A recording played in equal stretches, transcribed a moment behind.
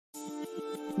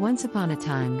Once upon a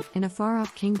time, in a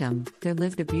far-off kingdom, there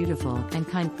lived a beautiful and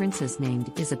kind princess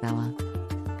named Isabella.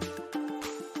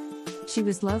 She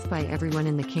was loved by everyone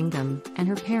in the kingdom, and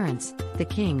her parents, the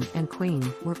king and queen,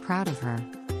 were proud of her.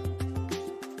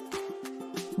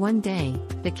 One day,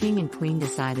 the king and queen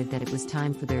decided that it was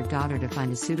time for their daughter to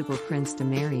find a suitable prince to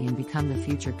marry and become the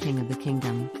future king of the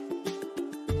kingdom.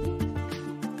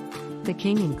 The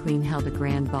king and queen held a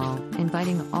grand ball,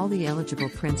 inviting all the eligible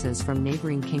princes from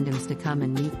neighboring kingdoms to come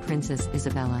and meet Princess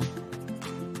Isabella.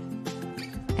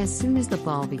 As soon as the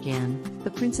ball began,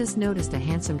 the princess noticed a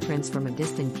handsome prince from a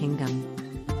distant kingdom.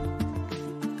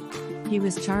 He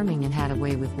was charming and had a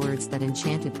way with words that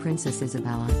enchanted Princess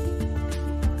Isabella.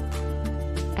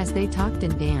 As they talked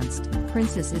and danced,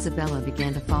 Princess Isabella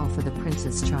began to fall for the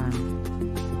prince's charm.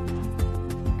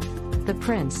 The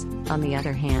prince, on the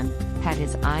other hand, had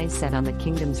his eyes set on the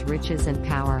kingdom's riches and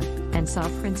power, and saw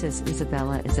Princess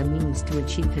Isabella as a means to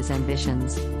achieve his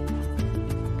ambitions.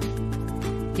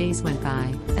 Days went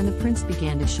by, and the prince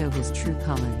began to show his true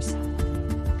colors.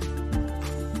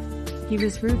 He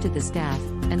was rude to the staff,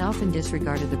 and often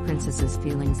disregarded the princess's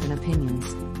feelings and opinions.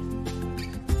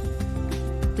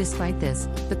 Despite this,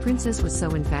 the princess was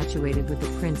so infatuated with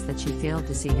the prince that she failed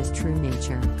to see his true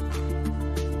nature.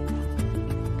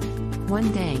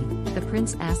 One day, the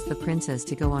prince asked the princess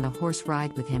to go on a horse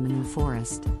ride with him in the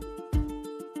forest.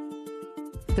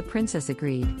 The princess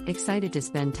agreed, excited to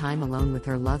spend time alone with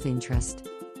her love interest.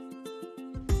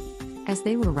 As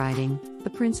they were riding, the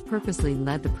prince purposely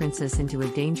led the princess into a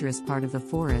dangerous part of the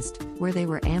forest, where they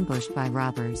were ambushed by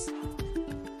robbers.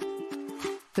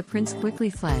 The prince quickly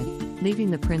fled,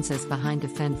 leaving the princess behind to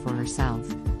fend for herself.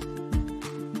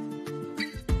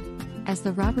 As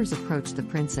the robbers approached the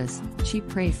princess, she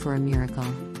prayed for a miracle.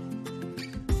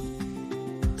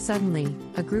 Suddenly,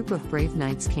 a group of brave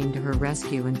knights came to her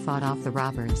rescue and fought off the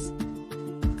robbers.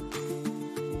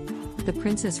 The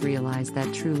princess realized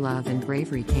that true love and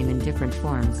bravery came in different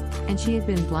forms, and she had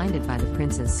been blinded by the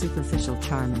prince's superficial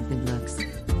charm and good looks.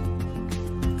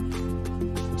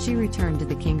 She returned to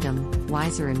the kingdom,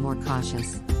 wiser and more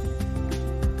cautious.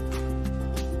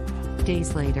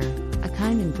 Days later, a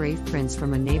kind and brave prince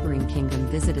from a neighboring kingdom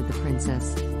visited the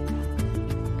princess.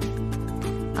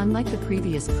 Unlike the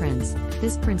previous prince,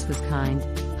 this prince was kind,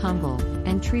 humble,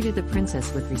 and treated the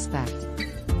princess with respect.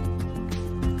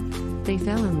 They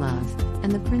fell in love,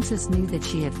 and the princess knew that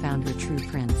she had found her true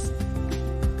prince.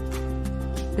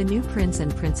 The new prince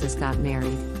and princess got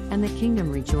married, and the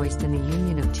kingdom rejoiced in the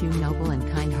union of two noble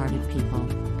and kind-hearted people.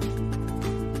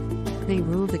 They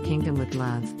ruled the kingdom with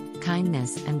love,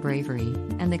 kindness, and bravery,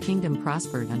 and the kingdom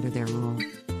prospered under their rule.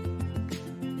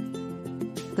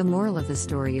 The moral of the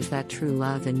story is that true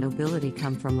love and nobility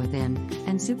come from within,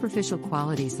 and superficial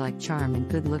qualities like charm and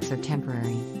good looks are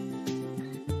temporary.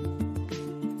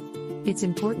 It's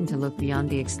important to look beyond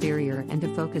the exterior and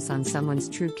to focus on someone's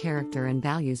true character and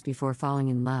values before falling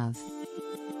in love.